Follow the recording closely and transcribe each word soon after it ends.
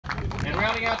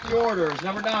rounding out the orders,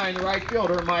 number 9, the right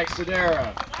fielder, Mike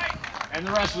Sedera, and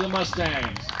the rest of the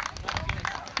Mustangs.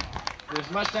 The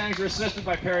Mustangs are assisted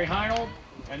by Perry Heinold,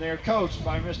 and they are coached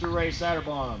by Mr. Ray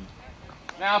Satterbaum.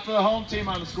 Now for the home team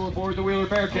on the scoreboard, the Wheeler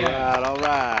Bearcats. All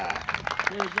right.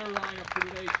 Here's their lineup for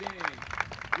today's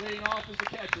game. Leading off is the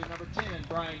catcher, number 10,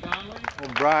 Brian Donnelly.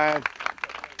 Well, Brian.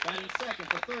 Batting second,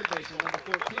 the third baseman, number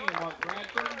 14, Mark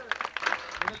Bradford.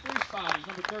 In the 3 spot is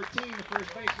number 13, the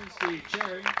first baseman, Steve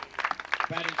Cherry.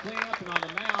 Batting cleanup and on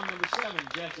the mound, number 7,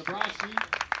 Jeff Zabrowski.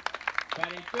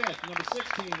 Batting 5th, number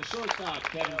 16, the shortstop,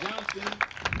 Kevin Johnston.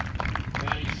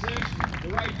 Batting 6th, the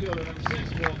right fielder, number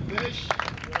 6, Bill Fish.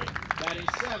 Batting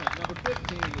 7th, number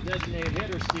 15, the designated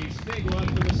hitter, Steve Spigla.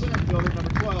 For the center fielder,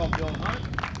 number 12, Bill Hunt.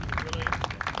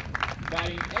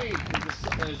 Batting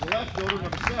 8th is the left fielder,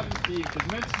 number 7, Steve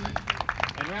Kuzminski.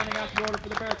 And rounding out the order for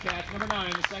the Bearcats, number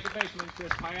 9, the second baseman,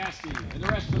 Chris Piaski. And the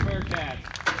rest of the Bearcats.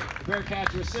 The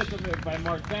Bearcats are assisted by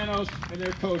Mark Thanos, and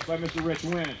they're coached by Mr. Rich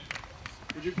Wynn.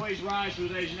 Would you please rise for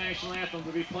today's national anthem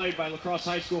to be played by La Crosse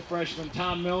High School freshmen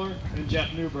Tom Miller and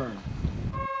Jeff Newbern.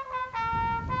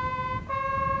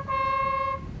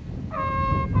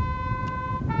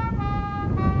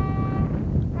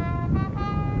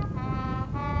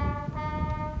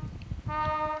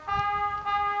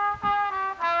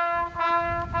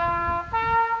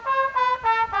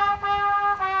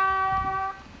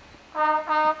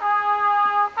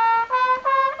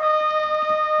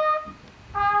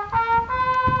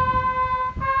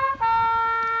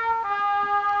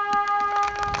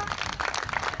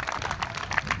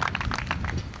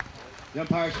 The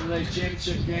umpires for today's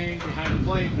championship game behind the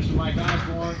plate, Mr. Mike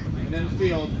Osborne, and in the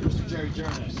field, Mr. Jerry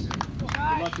Jernis.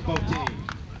 Good luck to both teams.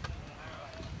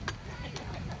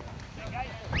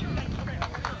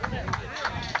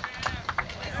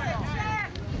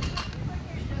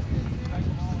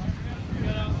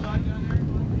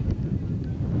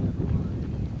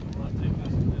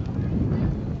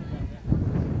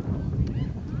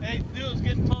 Hey, dude's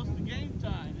getting close to game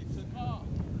time. It's a call.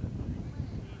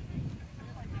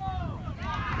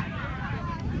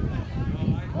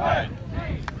 What?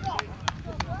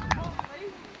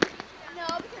 No,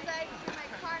 because I do my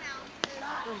car now.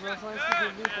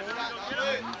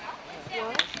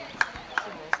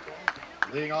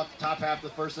 Leading off the top half of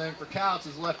the first inning for Kouts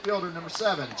is left fielder number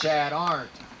 7, Chad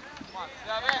Arndt.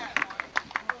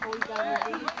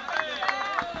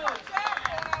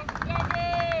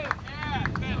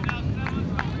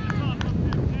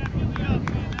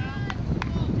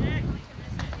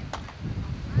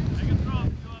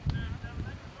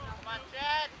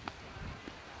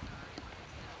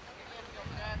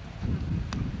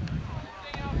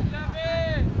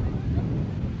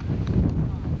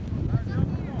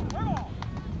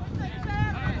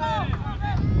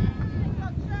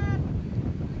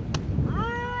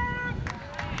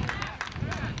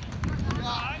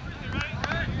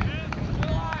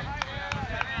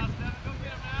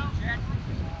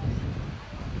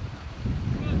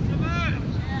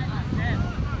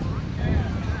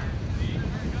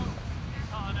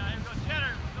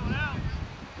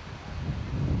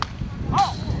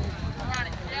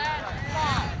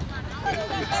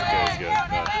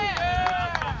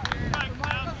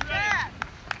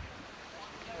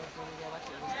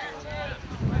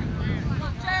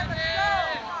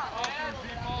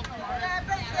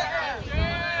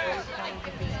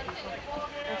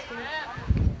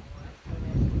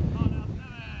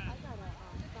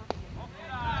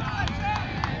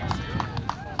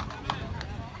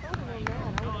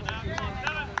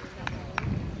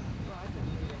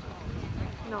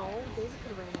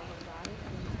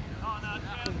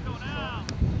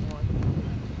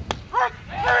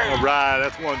 All right,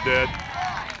 that's one dead.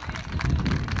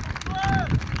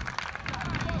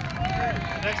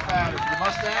 Next batter for the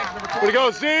Mustangs, number 2. Way to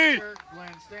go, Z!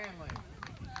 Glenn Stanley.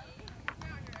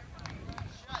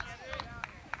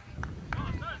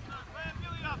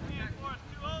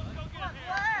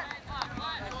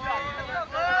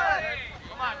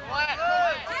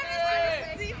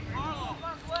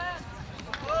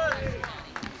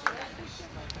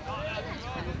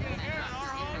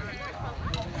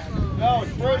 No,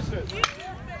 it's Bruce's.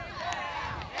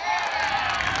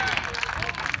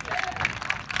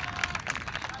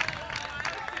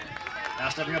 Now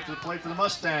stepping up to the plate for the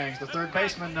Mustangs, the third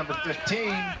baseman, number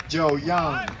 15, Joe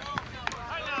Young.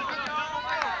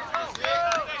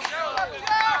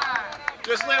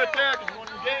 Just leave it there, because when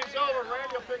the game's over,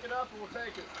 Randy will pick it up and we'll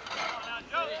take it.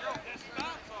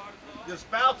 The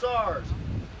spout's ours.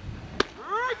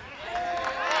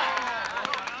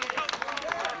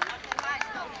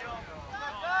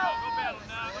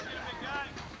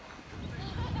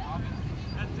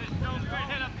 That's it. Joe's great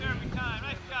hit up there every time.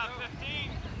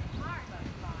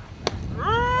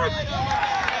 good.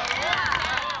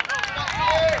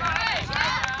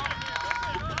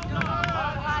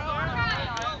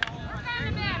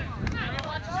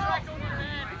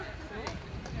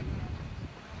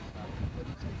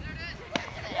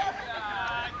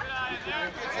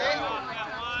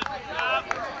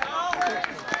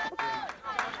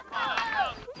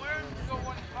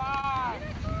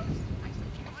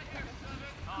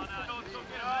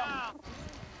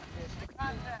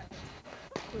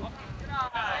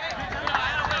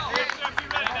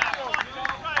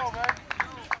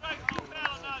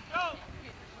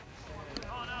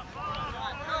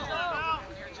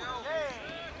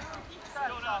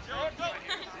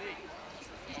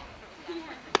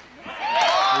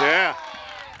 Yeah.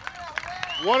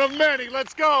 One of many.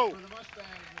 Let's go. For the Mustangs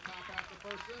in the top half of the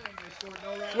first inning, they scored no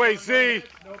runs, Sway no Z. hits,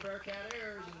 no Bearcat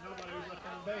errors, and nobody was left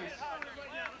on base.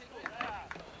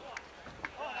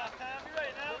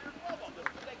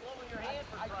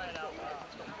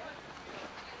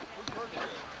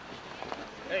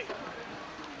 Hey.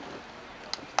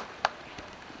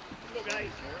 Go,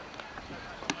 guys.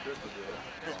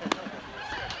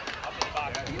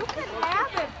 You can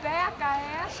have it back. I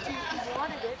asked you if you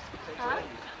wanted it. Huh?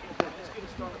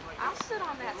 I'll sit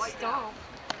on that stump.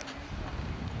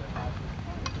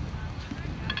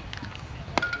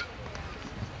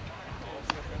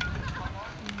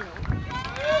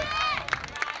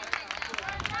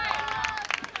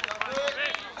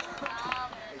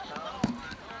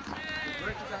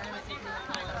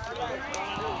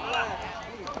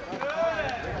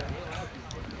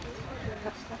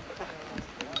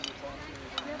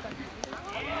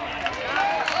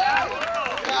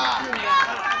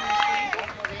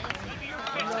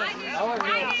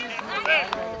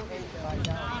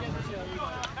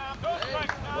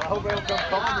 I hope they don't come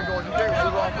calling me going, you gave us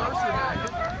the wrong person.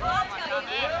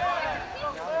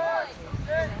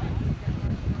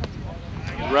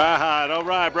 Right, all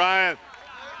right, Brian.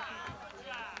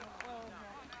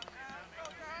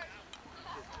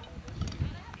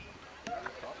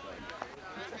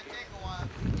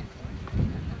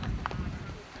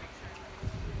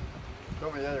 Show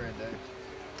me the other end, Dave.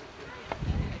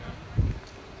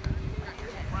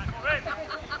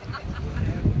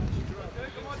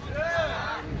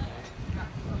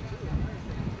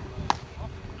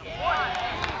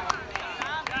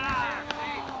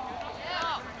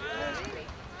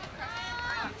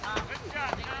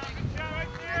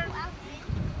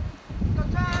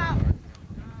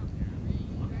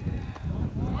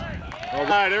 All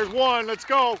right, there's one. Let's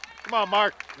go. Come on,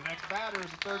 Mark. The next batter is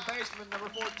the third baseman, number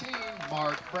 14,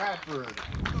 Mark Bradford.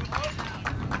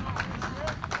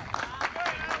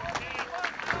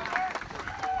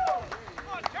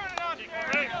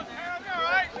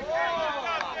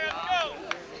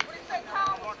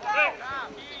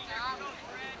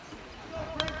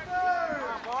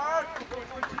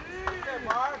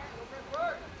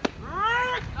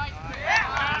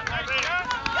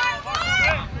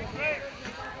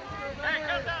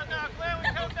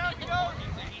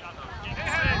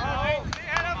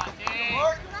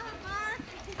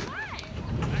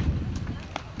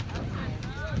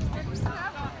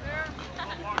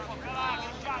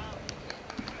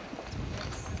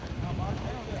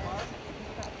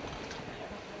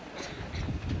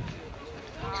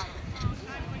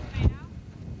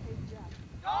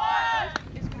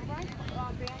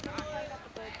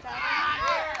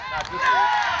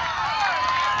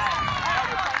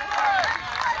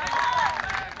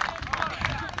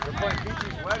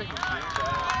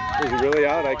 Was he really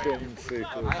out? I couldn't see.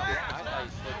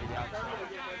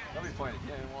 Nobody's playing it.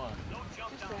 Game one.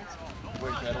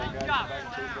 Wait, that old guy come back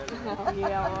and take that.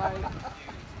 Yeah, right.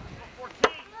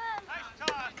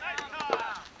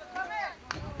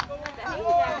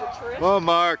 Come on,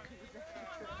 Mark.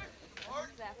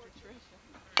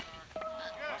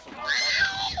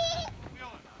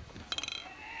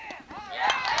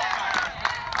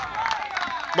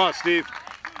 Come on, Steve.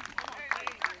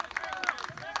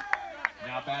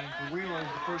 Now batting for Wheeler is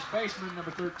the first baseman,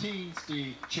 number 13,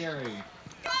 Steve Cherry.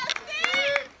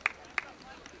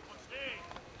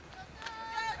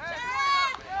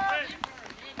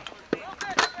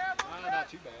 Not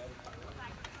too bad.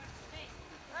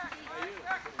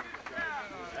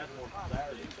 That's more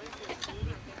Saturday.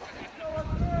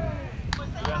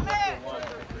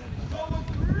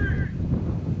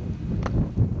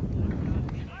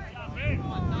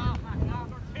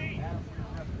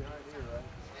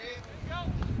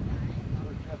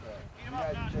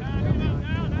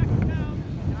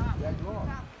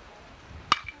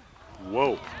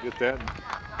 Whoa, get that.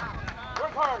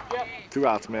 2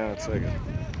 outs, man, at second.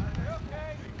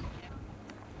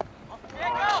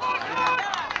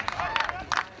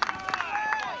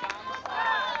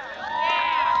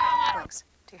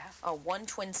 one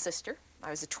twin sister. I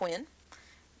was a twin.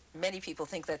 Many people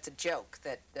think that's a joke,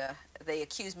 that they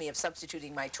accuse me of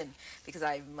substituting my twin because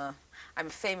I'm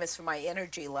famous for my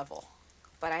energy level.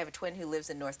 But I have a twin who lives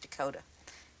in North Dakota,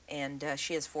 and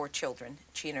she has 4 children.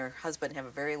 She and her husband have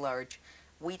a very large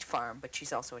wheat farm, but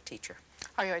she's also a teacher.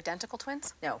 Are you identical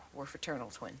twins? No, we're fraternal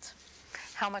twins.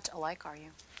 How much alike are you?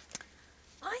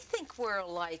 I think we're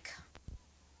alike.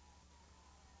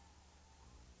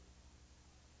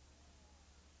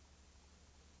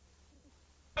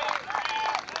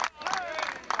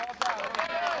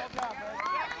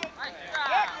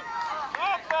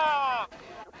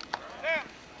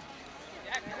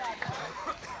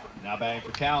 Now batting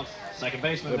for Kouts, second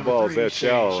baseman, That number ball's 3, that Shane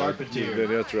shallow. It'd Charpentier.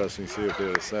 been interesting to see if they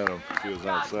would have sent him if he was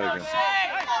on second.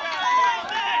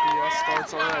 Yeah,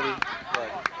 starts already. What?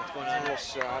 What's going That on?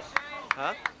 was a real shot.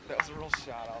 Huh? That was a real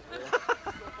shot out there.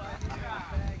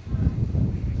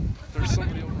 There's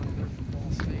somebody over there from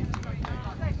Ball State.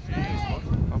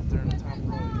 Up there in the top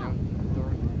row, yeah.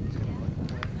 Dark.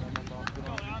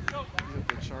 He's a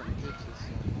big shark and kicks us.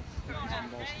 He's from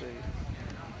Ball State.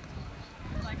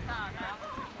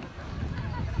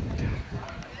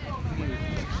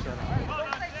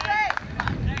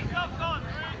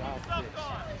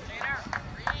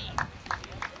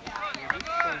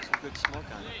 Some good smoke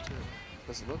on it too.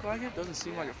 Does it look like it? Doesn't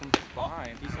seem like it from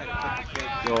behind. He's had a couple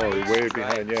good. Oh, way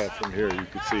behind, yeah, from here you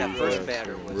could see That first it's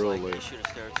batter was real like late. he should have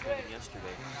started swinging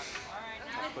yesterday.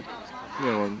 Quick it was coming.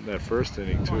 You know, in that first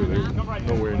inning too, they were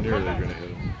nowhere near they're going to hit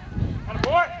him.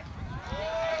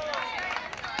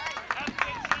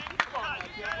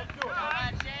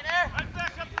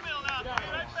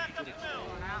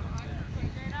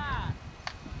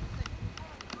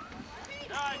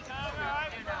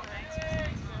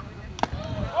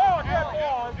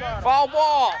 Foul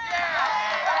ball!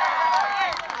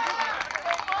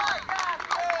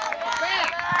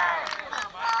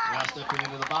 Now stepping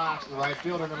into the box, the right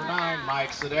fielder, number 9,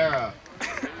 Mike Sedera.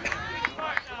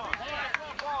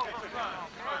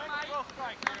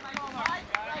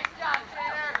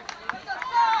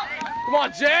 Come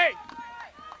on, Jay!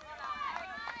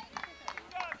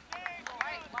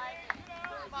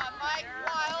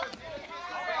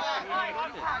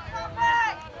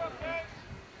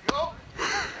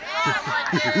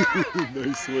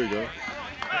 Nice swing, huh?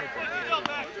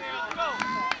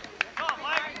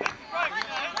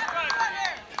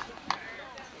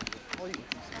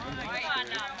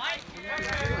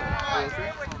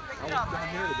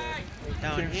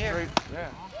 Down here. Yeah.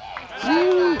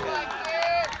 Woo!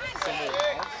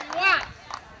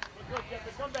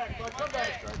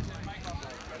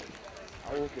 I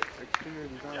look at exterior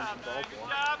design of the ball.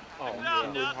 Oh, yeah.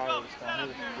 Somebody hired us down here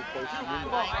to replace the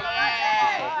window.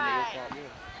 Just helping to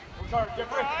work out good.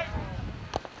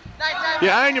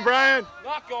 Behind you, Brian.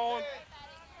 Not going.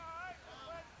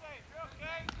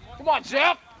 Come on,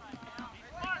 Jeff.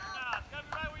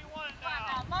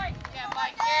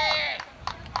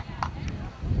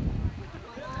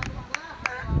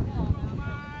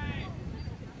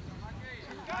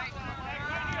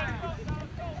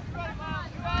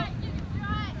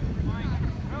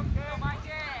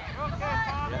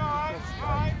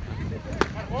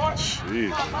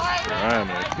 Jeez, Brian.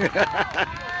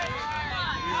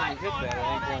 Usually hit that, I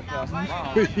ain't going past the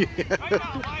mound.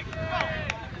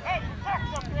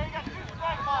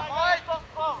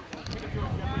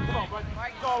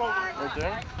 Right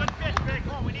there.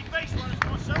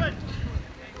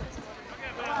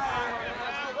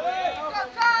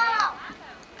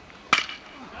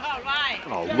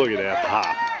 Oh, look at that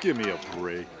pop. Give me a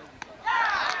break.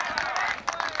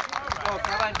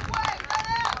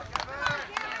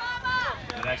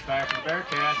 The next batter for the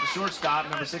Bearcats, the shortstop,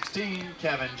 number 16,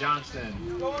 Kevin Johnston.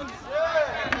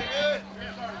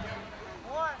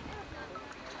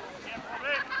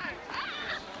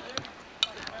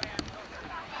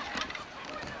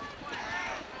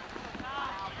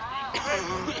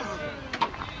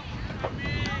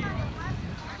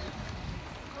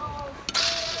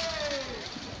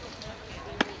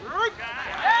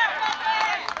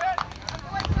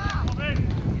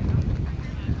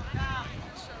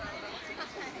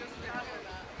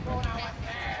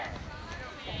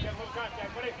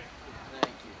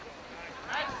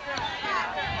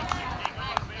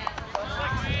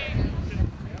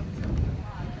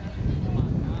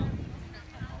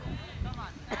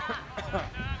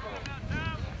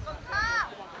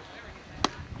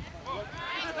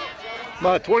 Come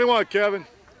on, 21, Kevin.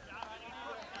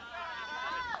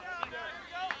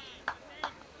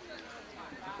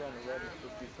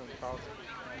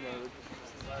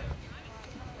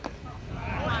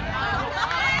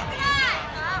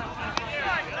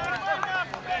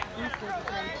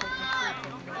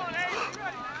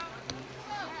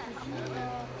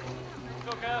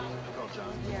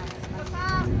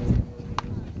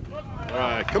 All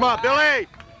right, come on, Billy.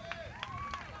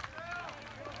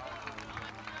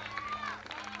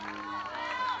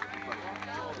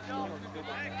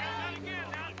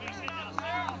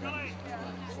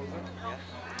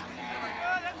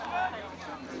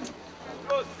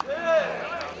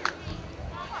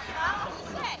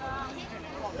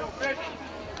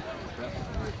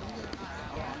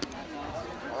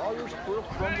 All your squirrels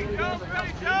crumbled down the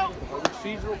house. All your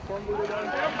seeds will crumble down.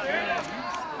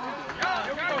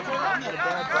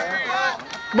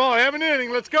 Come on, have an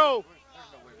inning. Let's go.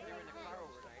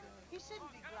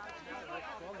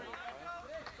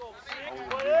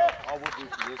 All we'll do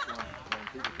for this one, when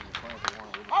people can play if they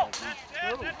want, we'll just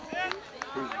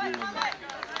who's doing that.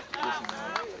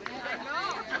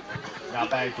 Now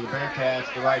back to the Bearcats,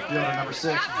 the right fielder, number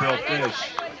 6, Bill Fish.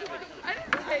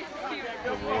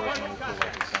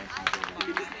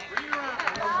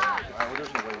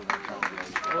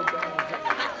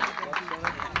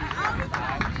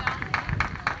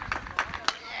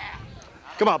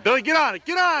 Come on, Billy, get on it.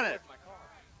 Get on it.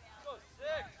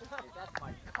 That's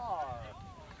my car.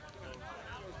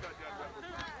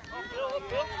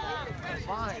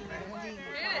 Fine, man.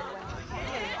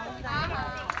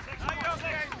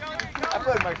 I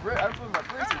put in my freezer too. I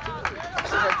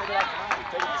take it out tonight.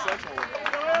 Take it to section with me.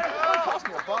 It cost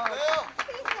me a buck.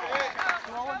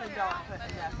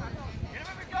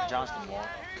 Johnston won.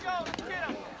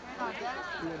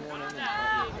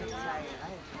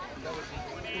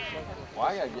 Well, I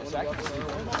gotta get second.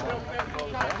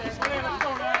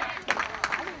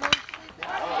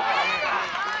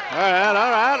 All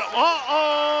right.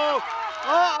 Uh-oh.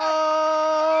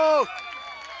 Uh-oh.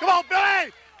 Come on,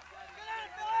 Billy.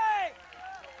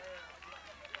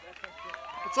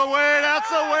 That's the way. That's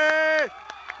the way.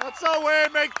 That's the way.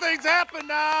 Make things happen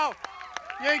now.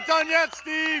 You ain't done yet,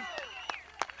 Steve.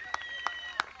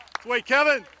 That's the way,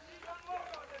 Kevin.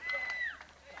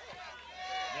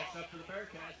 Next up for the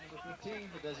Bearcats, number 15,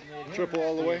 the designated hitter, Triple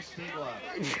all the way. Steve Love.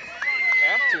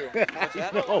 Have to.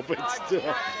 No, but still.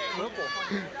 Triple.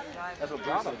 That's what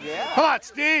Brooks said. Yeah. Come on,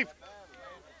 Steve.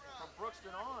 From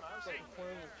Brookston on, I was thinking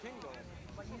Kingdom.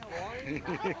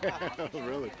 Yeah,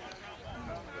 really.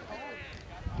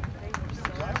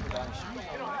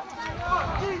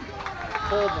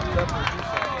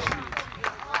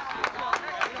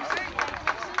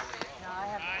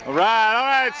 All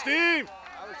right, Steve.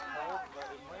 I was cold, but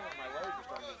my legs were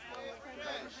starting to get cold because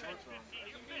I had shorts on.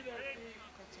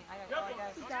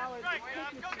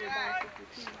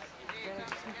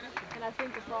 And I think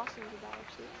the frosting is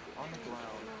 $1.60. On the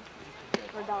ground.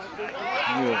 Or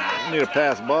 $1.50. You need a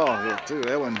pass ball here, too.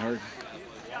 That wouldn't hurt.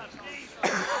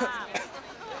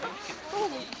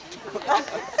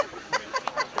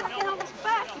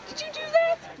 Did you do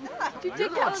that? Did you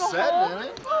dig down in a hole?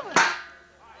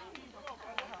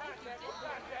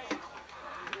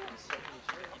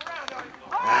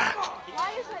 Why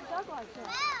is that dug like that?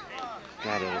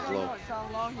 God, it was low. It's all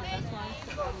along here. That's why I'm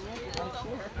sitting on the edge of my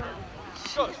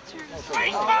chair.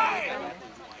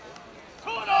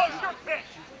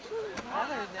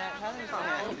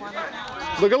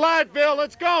 Look alive, Bill.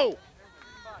 Let's go.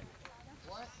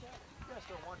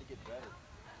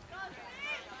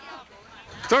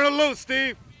 Turn it loose,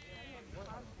 Steve.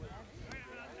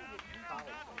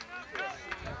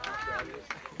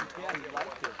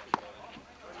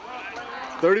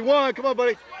 $31. Come on,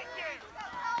 buddy.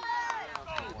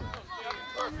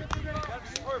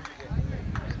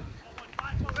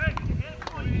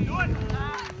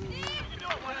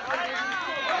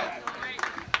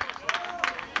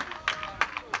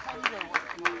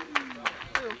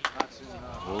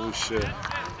 Holy shit.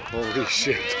 Holy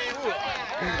shit.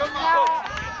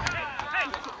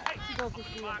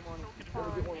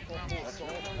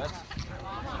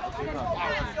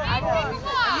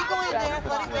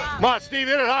 Come on, Steve,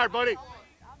 hit it hard, buddy.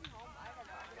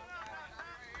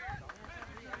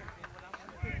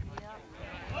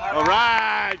 All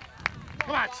right.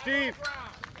 Come on, Steve.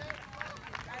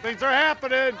 Things are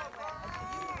happening.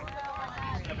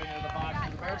 Stepping into the box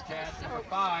for the Bearcats, number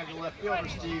 5, the left fielder,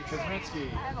 Steve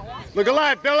Kuzminski. Look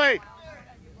alive, Billy.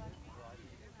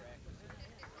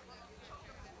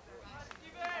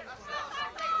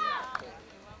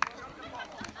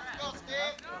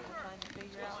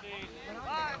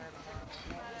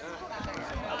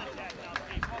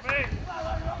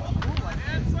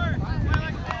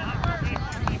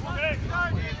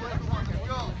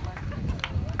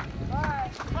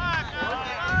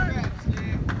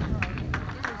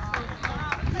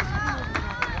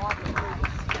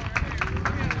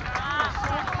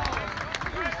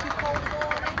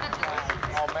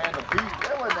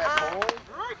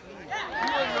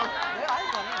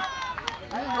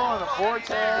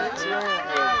 Vortex.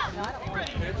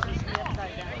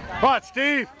 Come on,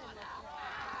 Steve.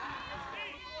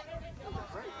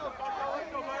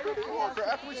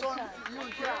 After we saw him, you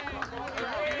and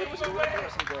Karen, it was the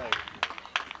rest of the day.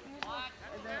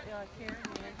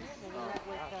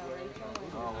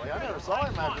 Oh, well, I never saw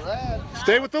him after that.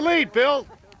 Stay with the lead, Bill.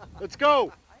 Let's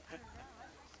go.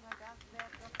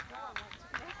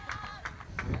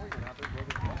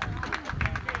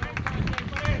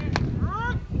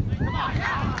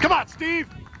 Come on, Steve.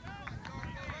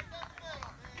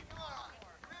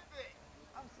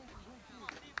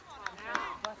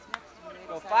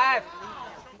 Go 5.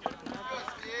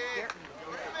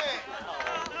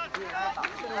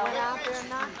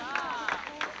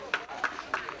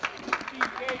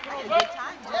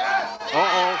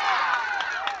 Uh-oh.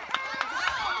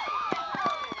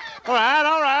 All right,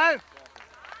 all right.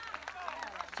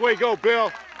 That's the way you go,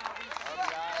 Bill.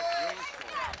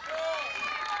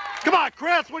 Come on,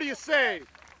 Chris, what do you say?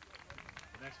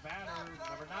 The next batter,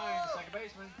 number 9, second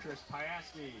baseman, Chris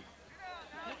Piaski.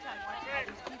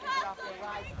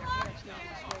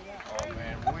 Oh,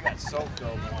 man, we got soaked,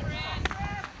 though, man.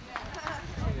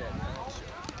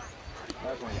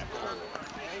 That's when it got cold.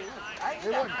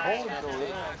 It wasn't cold until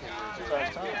then.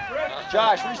 Last time.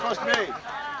 Josh, where are you supposed to be?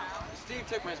 Steve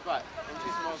took my spot. I'm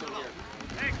too small over here.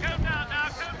 Hey, come down now,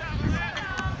 come down.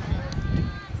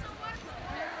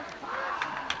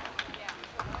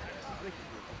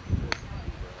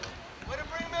 Way to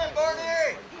bring him in,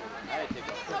 Barney! I didn't take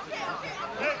off.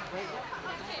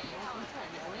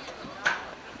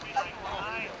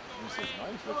 This is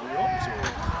nice, but we hope so.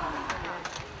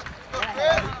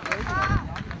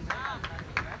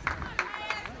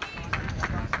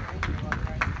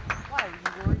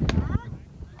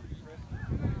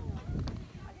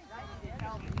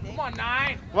 Come on,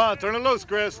 9. Come on, turn it loose,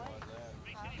 Chris.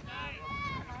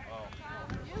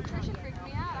 You, Trisha freaked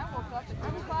me out. I woke up at 2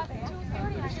 o'clock at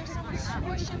 2:30 and I hear someone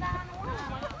swishing down the wall.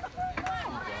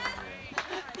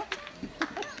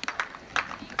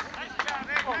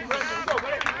 I'm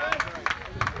like,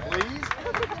 Please?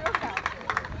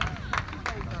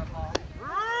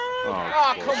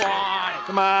 Oh, come on.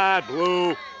 Come on,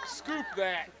 Blue. Scoop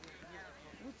that.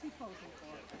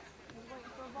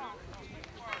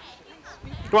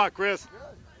 Come on, Chris.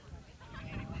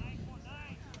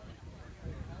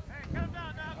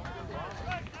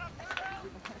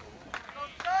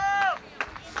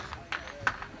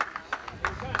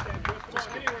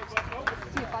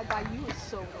 see if I buy you a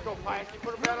soda. Go, Piaski.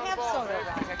 Put him We down don't on the have ball, soda man.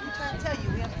 around here. I keep trying to tell you,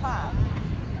 we have pop.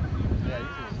 Yeah, you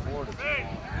can afford it.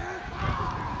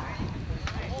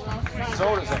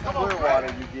 Soda's like Clearwater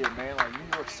you get, man. Like New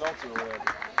York Seltzer or whatever.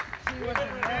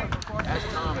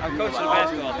 I'm coaching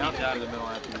basketball. Out of the middle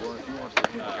after you work. If you want to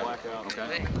blackout.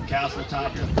 Okay. Castle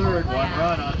tied for third, 1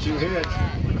 run on 2 hits.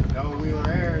 No Wheeler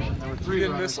errors, and there were 3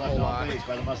 didn't runners miss a left whole on lot. base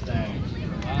by the Mustangs.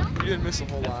 You didn't miss a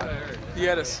whole lot. He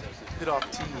had us hit off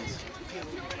tees.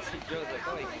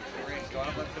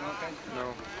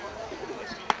 No.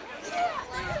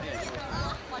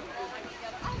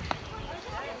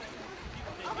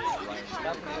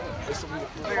 This will be the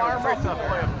first.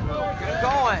 Get him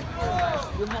going.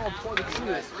 You're more important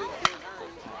too.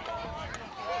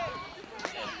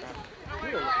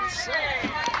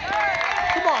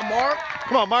 Come on, Mark.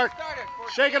 Come on, Mark.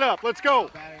 Shake it up. Let's go.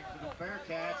 Batting for the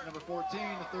Bearcats, number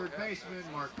 14, the third baseman,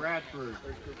 Mark Bradford.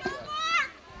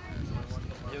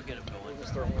 You'll get him going. We'll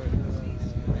start winning.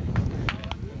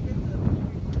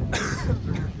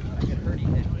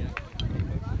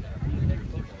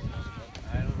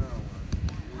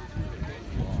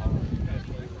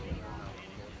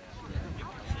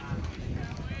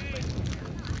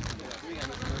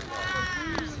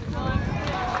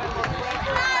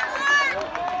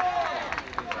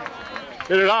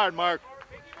 Hit it hard, Mark.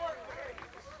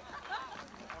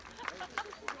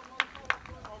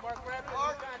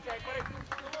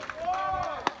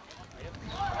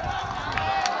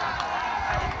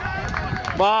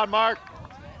 Come on, Mark.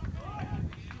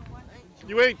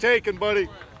 You ain't taking, buddy.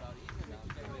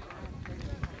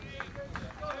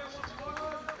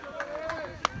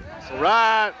 That's all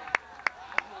right.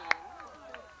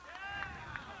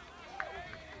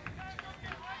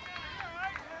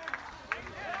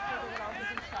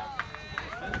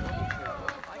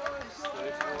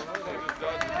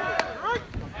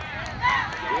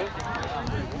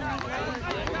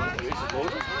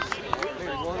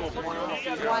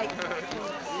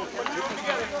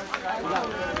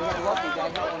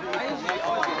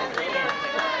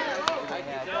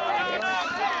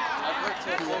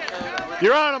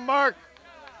 You're on him, Mark.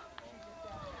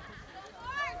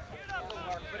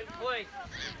 Put it in place.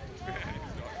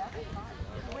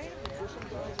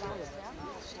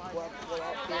 All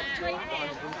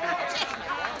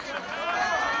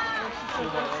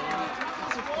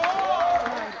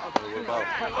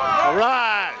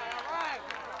right.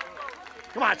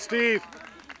 Come on, Steve.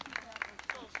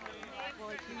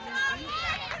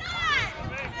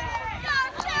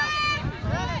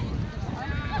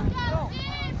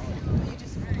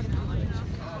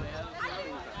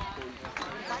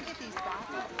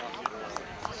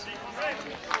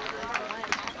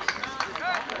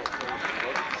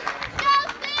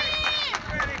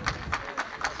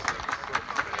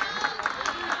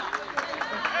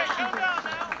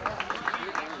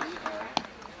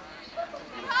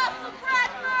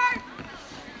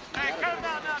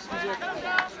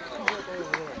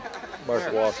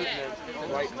 Mark Walker.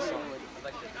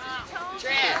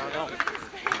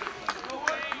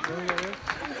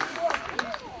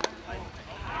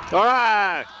 All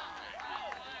right.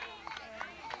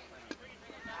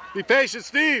 Be patient,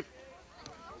 Steve.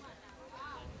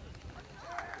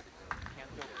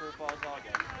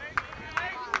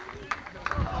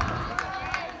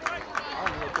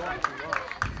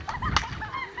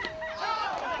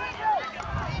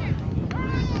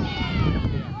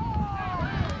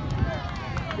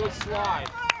 Good slide.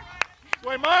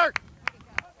 Wait, Mark.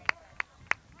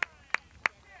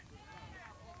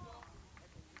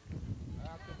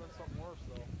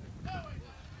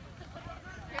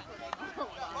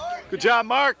 Good job,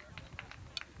 Mark.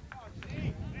 Come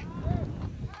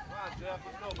on, Jeff.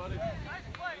 Let's go, buddy.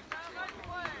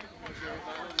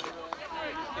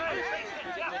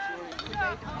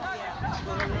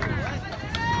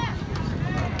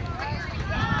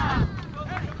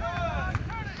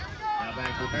 Now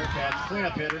back for Bearcats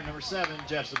cleanup hitter, number 7,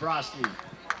 Jeff Zabrowski.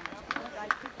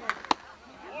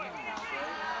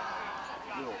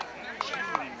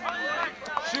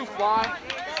 Shoe fly.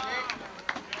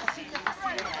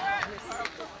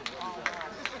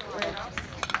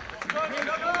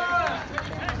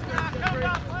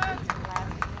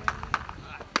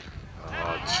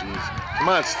 Oh, jeez. Come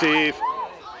on, Steve.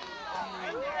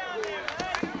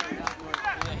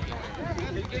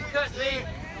 Good cut, Steve.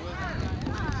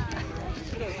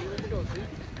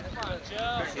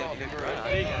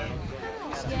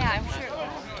 Yeah, I'm sure it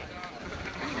was.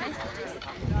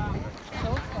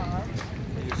 So far.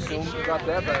 You assume you got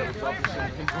that bad of a jump, you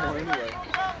shouldn't go anyway.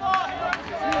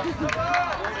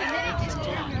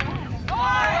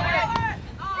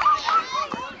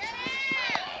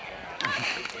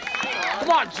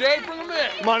 Come on, Jay, bring him in.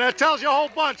 Come on, that tells you a whole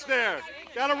bunch there.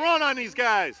 Got to run on these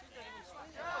guys.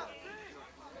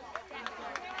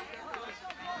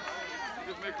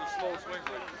 Just make the slow swing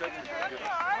like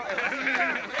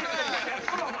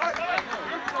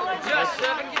Just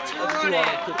 7, get you running. Anyway,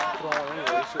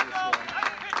 shouldn't have swung.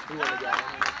 He would have got it.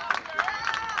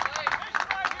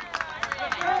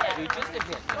 Dude, just a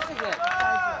hit, just a hit.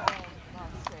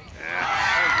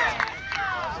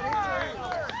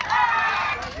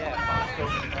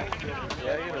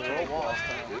 Yeah, he hit a roll ball last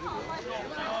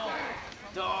time.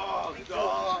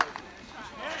 dog.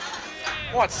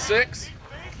 What, 6?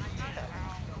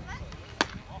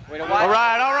 Wait a All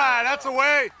right, that's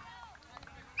away.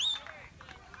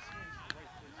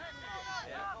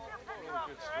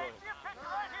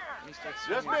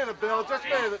 Just made it, Bill. Just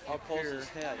made it. I'll pulse his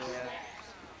head, yeah.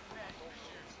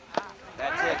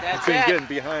 That's it, He's that's been it. getting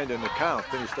behind in the count,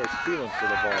 then he starts feeling for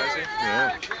the ball.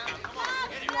 Yeah.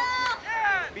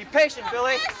 Be patient,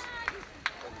 Billy.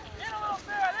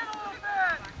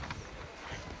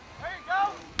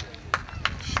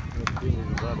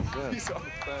 He's on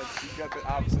the fence. He's got the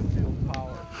opposite field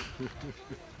power.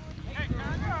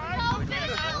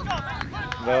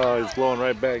 No, he's blowing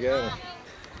right back at him.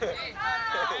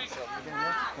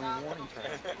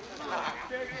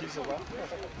 He's a left.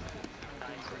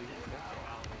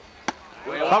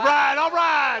 All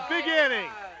right, big inning.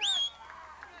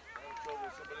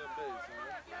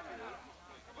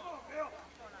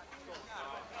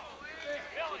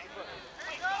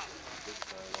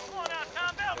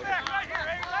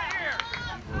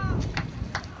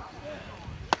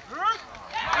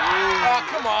 Oh,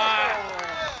 come on.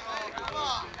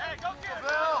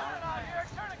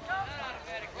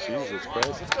 Jesus Christ.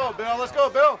 Let's go, Bill. Let's go,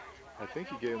 Bill. I think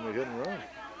he gave him a hit and run.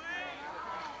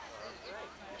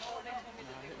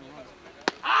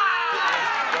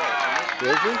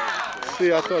 Did he?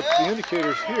 See, I thought the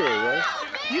indicator's here, right?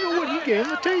 You know what? He gave him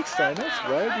the take sign. That's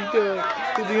right. He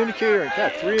did the indicator and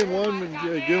got 3 and 1 and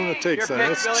gave him a take sign.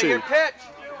 That's Billy, cheap. your pitch.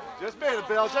 Just made it,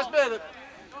 Bill. Just made it.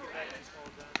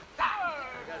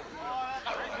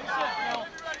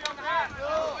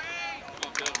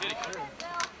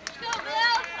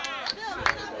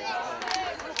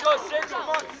 Let's go, 6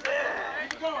 months.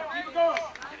 Keep it going. Keep it going.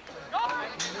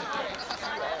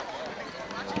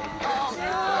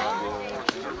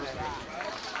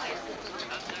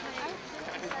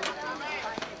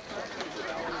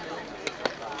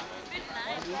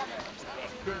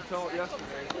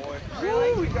 yesterday, boy.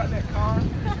 Really? We got in that car.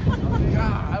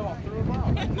 God, I almost threw him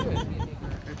out. I did.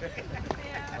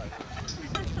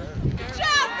 Good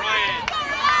job, Brian!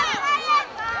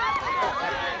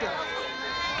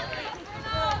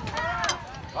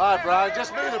 All right, Brian.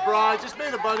 Just mean it, Brian. Just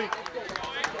mean it, buddy. Take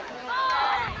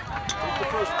the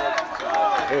first one.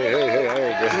 Hey, there you go.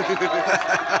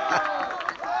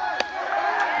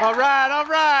 All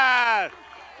right.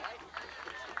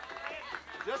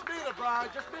 Just mean it, Brian.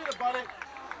 Just mean it, buddy.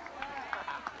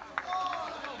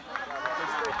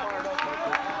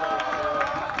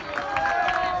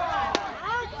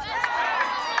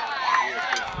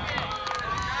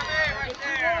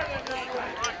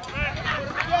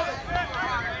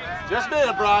 Just mean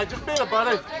it, Brian. Just mean it,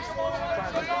 buddy.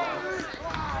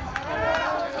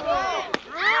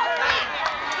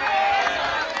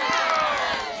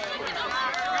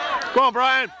 Go on,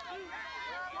 Brian.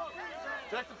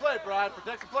 Protect the plate, Brian.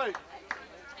 Protect the plate.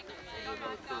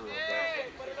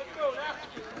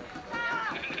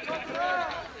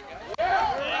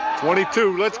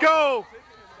 22. Let's go.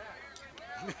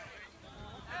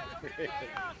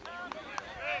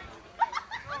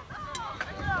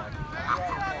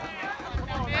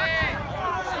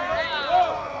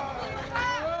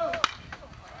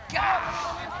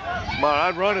 Come on,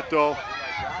 I'd run it though.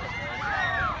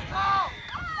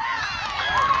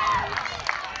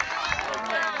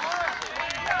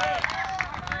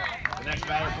 The next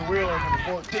batter for Wheeler,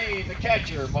 number 14, the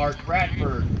catcher, Mark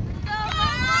Bradford.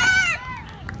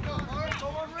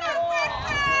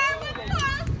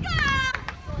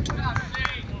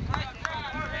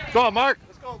 Go on, Mark.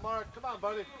 Let's go, Mark. Come on,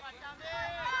 buddy.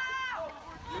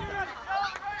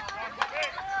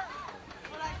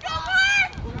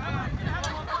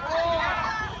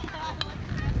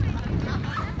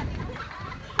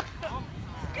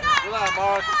 Good on,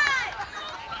 Mark.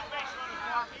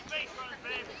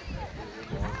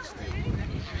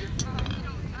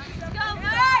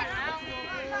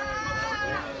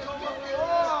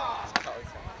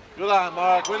 Good on,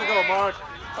 Mark. Way to go, Mark.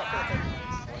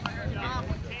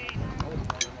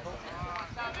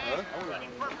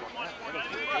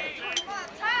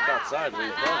 Outside where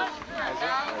you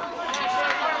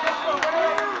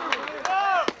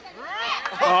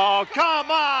Oh,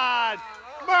 come on!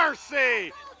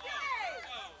 Mercy!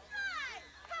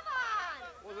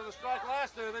 Was it a strike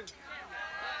last inning?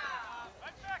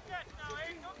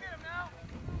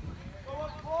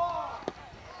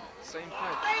 Same thing.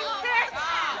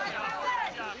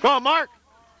 Go on, Mark!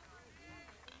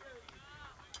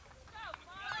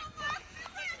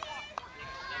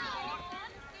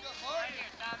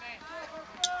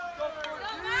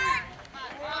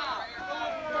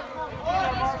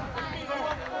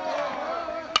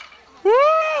 Woo!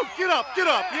 Get up,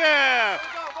 yeah!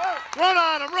 Run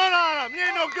on him, you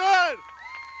ain't no good!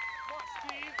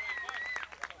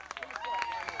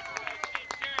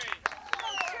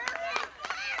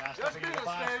 Last up into the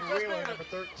box for Wheeler, number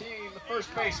 13, the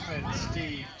first baseman,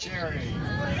 Steve Cherry.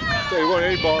 Tell you what,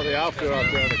 any ball in the outfield out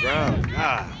there on the ground.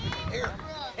 Ah.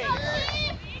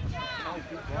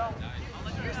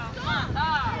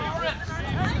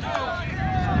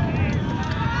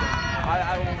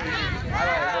 I don't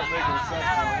make an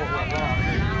assessment on what went wrong.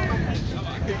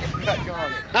 Got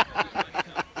gone.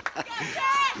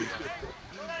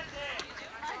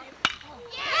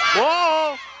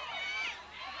 Whoa!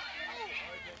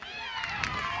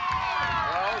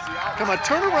 Come on,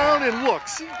 turn around and look.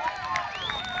 See?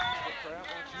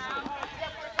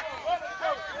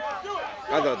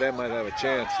 I thought that might have a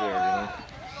chance there, you know.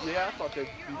 Yeah, I thought they'd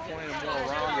be playing more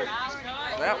around it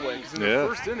that way. Because in the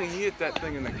first inning, he hit that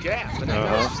thing in the gap, and then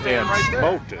was standing right there.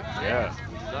 Smoked it, yeah.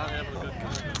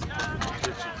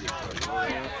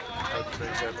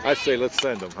 I'd say let's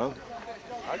send him, huh?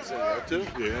 I'd say that too.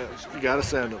 Yeah, you gotta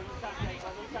send him.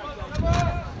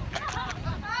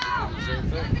 Same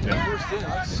thing. Yeah. The first inning,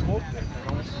 I smoked it.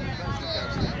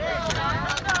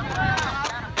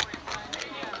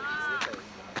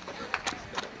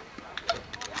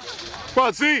 Come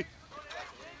on, Z!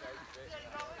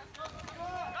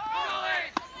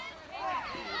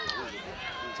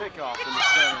 Take off in the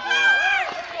center.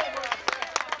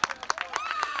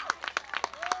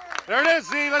 There it is,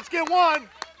 Z. Let's get one.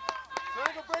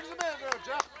 Single brings him in there,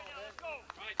 Jeff.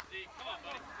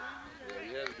 Yeah,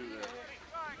 you had to do that.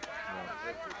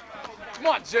 Come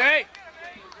on, Jay.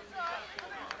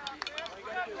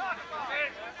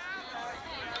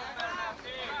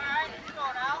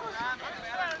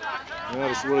 Well,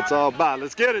 that's what it's all about.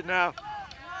 Let's get it now.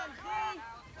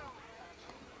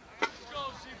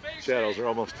 Shadows are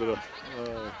almost to the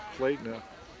plate now.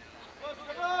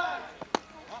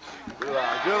 Good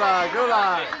line, good line, good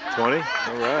line. 20? All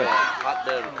right. Hot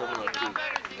dad coming up too.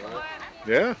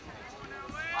 Yeah.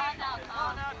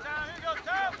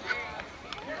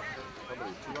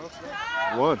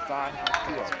 One.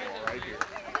 Right here.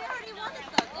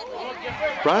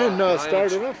 Brian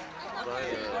started off.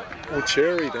 Oh,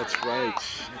 Cherry, that's right.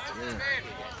 Shit,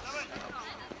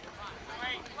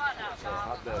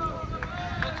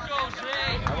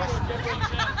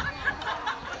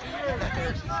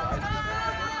 yeah.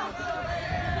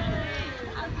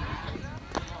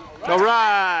 All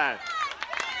right.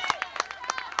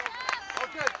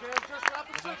 Okay, Ken, just wrap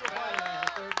the single.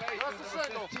 Third base,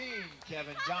 number 15,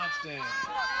 Kevin Johnston.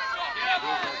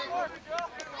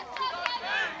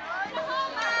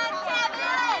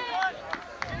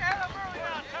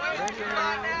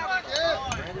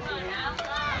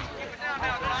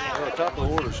 Top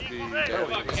of order speed. That's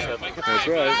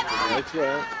right. That's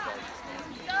right.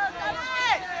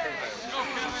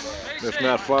 If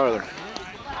not farther.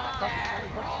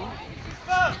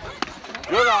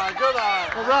 Good eye, good eye.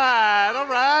 All right, all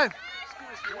right.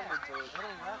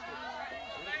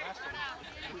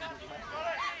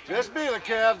 Just beat it,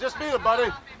 Kev. Just beat it,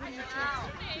 buddy.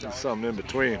 There's something in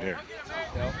between here.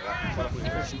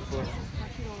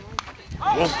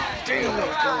 Well, damn, that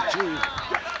was too.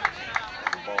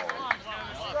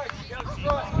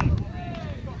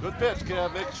 Good pitch,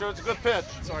 Kev. Making sure it's a good pitch.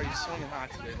 Sorry, he's swinging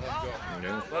hot today. Let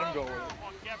him go. Yeah. Let him go with it.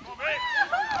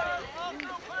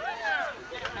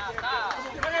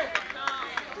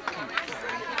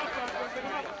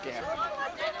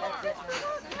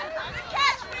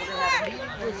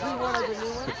 Was he one of the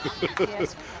new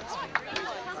ones?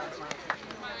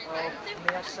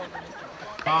 Yes.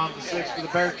 On the 6 for the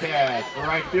Bearcats. The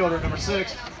right fielder, number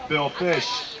 6, Bill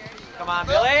Fish. Come on,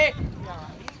 Billy.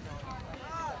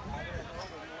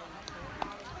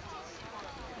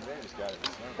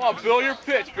 Come on, Bill, your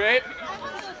pitch, babe.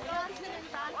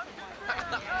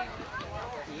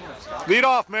 Lead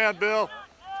off, man, Bill.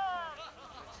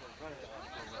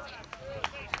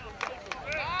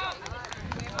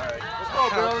 Let's go,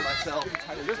 Bill.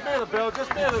 Just beat it, Bill. Just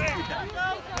beat it.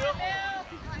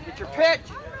 Get your pitch.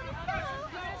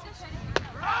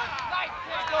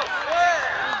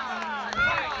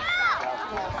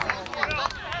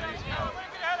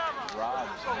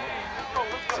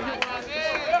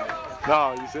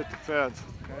 No, he's hit the fence.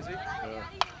 Has he? Yeah.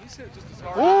 He's hit just as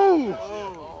hard. Ooh!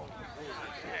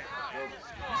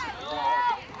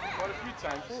 Quite a few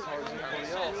times as hard as anybody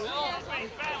else.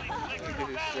 Get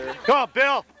his share. Come on,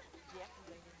 Bill!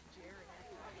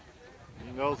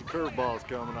 He knows the curveball's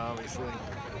coming, obviously.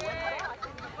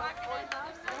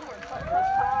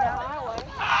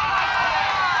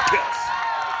 Yes!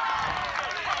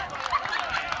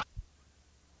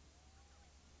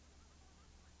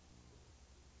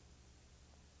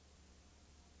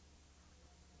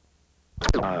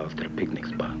 Miles to the picnic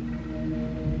spot.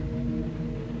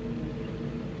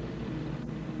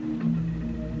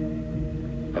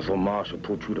 I saw Marshall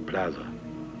pull through the plaza,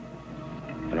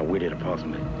 and I waited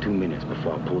approximately 2 minutes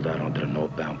before I pulled out onto the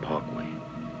northbound parkway.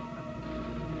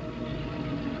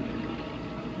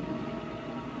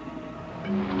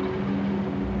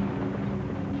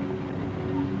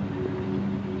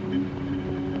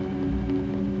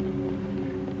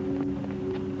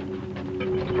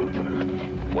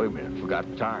 Wait a minute, forgot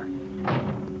the tire.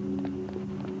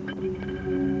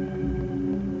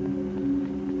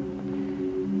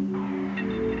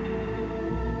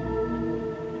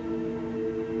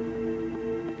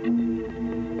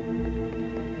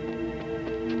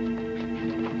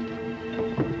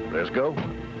 Let's go.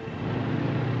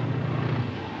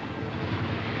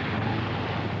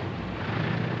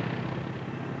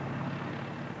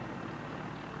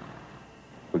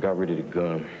 We got rid of the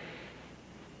gun.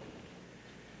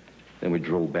 Then we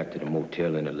drove back to the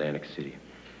motel in Atlantic City.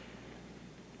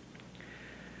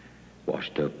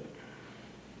 Washed up,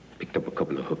 picked up a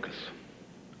couple of hookers.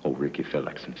 Old Ricky felt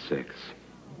like some sex.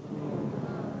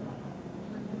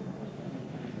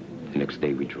 The next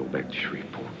day we drove back to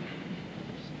Shreveport.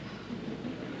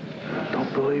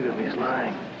 Don't believe him, he's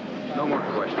lying. No more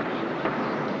questions.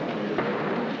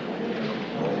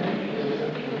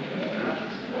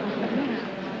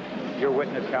 Your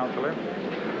witness, counselor.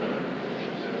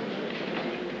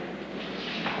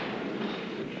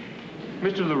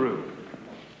 Mr. LaRue,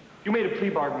 you made a plea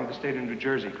bargain with the state of New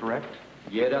Jersey, correct?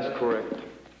 Yeah, that's correct.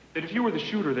 That if you were the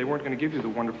shooter, they weren't going to give you the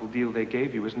wonderful deal they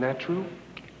gave you. Isn't that true?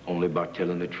 Only by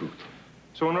telling the truth.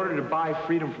 So in order to buy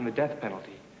freedom from the death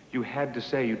penalty, you had to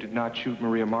say you did not shoot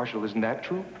Maria Marshall. Isn't that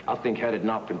true? I think had it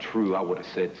not been true, I would have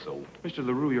said so. Mr.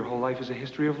 LaRue, your whole life is a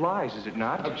history of lies, is it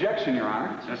not? Objection, Your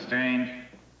Honor. Sustained.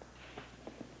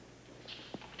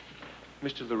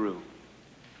 Mr. LaRue,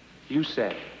 you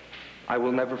said, I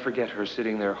will never forget her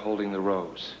sitting there holding the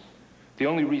rose. The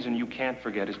only reason you can't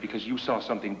forget is because you saw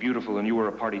something beautiful and you were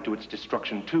a party to its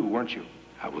destruction too, weren't you?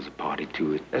 I was a party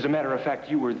to it. As a matter of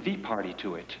fact, you were the party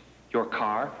to it. Your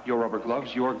car, your rubber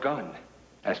gloves, your gun.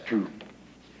 That's true.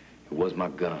 It was my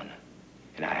gun,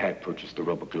 and I had purchased the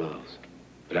rubber gloves,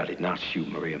 but I did not shoot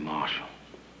Maria Marshall.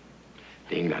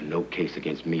 They ain't got no case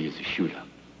against me as a shooter.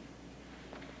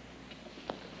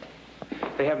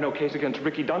 They have no case against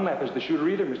Ricky Dunlap as the shooter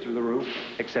either, Mr. LaRue,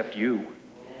 except you.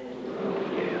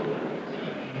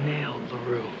 Nailed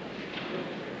LaRue.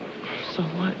 So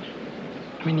what?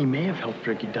 I mean, he may have helped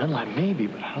Ricky Dunlap, maybe,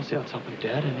 but I don't see how it's helping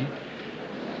Dad any.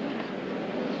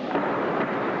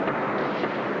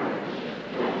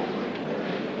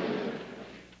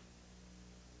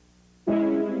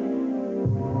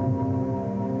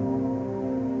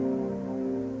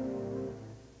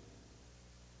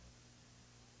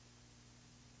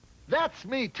 That's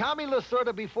me, Tommy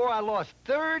Lasorda, before I lost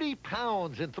 30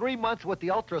 pounds in 3 months with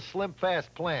the Ultra Slim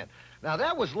Fast plan. Now,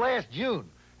 that was last June,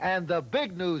 and the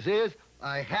big news is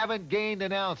I haven't gained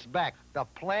an ounce back. The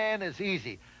plan is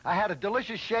easy. I had a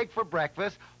delicious shake for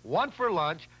breakfast, one for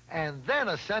lunch, and then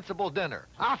a sensible dinner.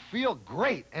 I feel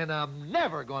great, and I'm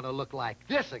never going to look like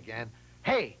this again.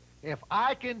 Hey, if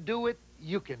I can do it,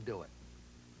 you can do it.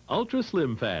 Ultra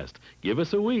Slim Fast. Give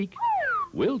us a week.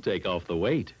 We'll take off the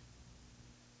weight.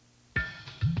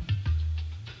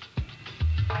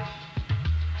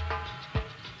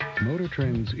 Motor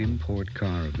Trend's Import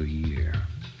Car of the Year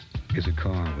is a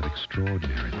car with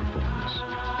extraordinary performance.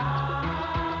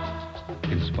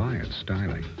 Inspired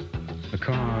styling. A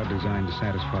car designed to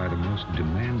satisfy the most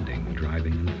demanding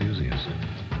driving enthusiast.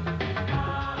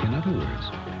 In other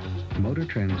words, Motor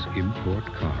Trend's Import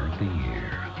Car of the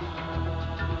Year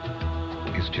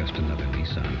is just another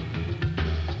Nissan.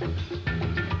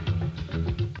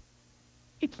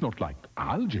 It's not like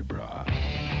algebra.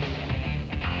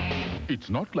 It's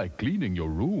not like cleaning your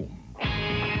room.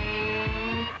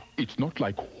 It's not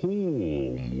like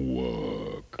homework.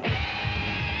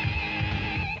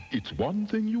 It's one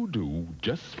thing you do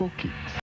just for kicks.